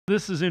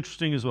this is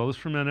interesting as well. This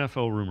is from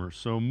NFL Rumors.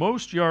 So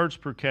most yards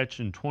per catch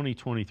in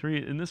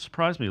 2023, and this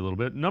surprised me a little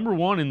bit. Number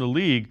one in the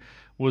league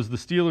was the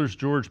Steelers'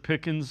 George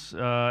Pickens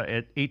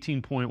at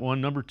 18.1.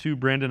 Number two,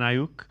 Brandon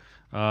Ayuk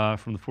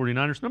from the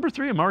 49ers. Number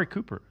three, Amari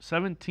Cooper,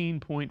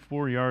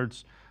 17.4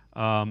 yards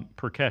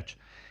per catch.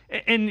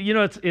 And you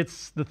know,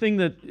 it's the thing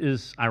that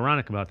is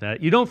ironic about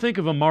that. You don't think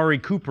of Amari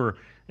Cooper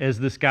as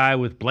this guy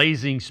with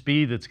blazing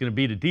speed that's going to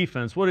beat a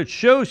defense. What it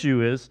shows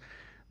you is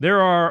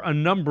there are a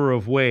number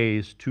of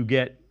ways to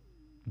get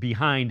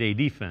behind a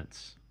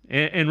defense,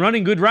 and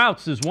running good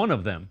routes is one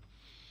of them.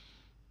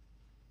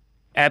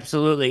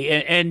 Absolutely.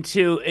 And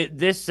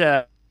this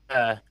kind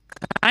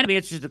of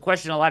answers the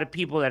question a lot of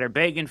people that are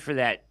begging for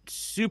that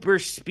super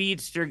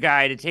speedster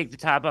guy to take the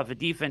top off of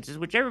defenses,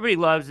 which everybody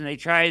loves, and they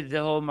tried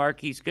the whole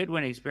Marquise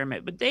Goodwin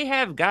experiment, but they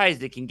have guys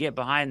that can get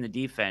behind the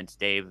defense,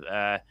 Dave.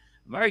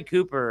 Amari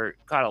Cooper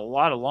caught a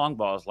lot of long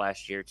balls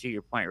last year, to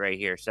your point right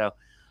here. So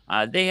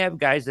they have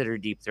guys that are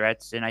deep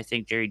threats, and I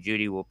think Jerry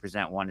Jeudy will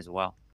present one as well.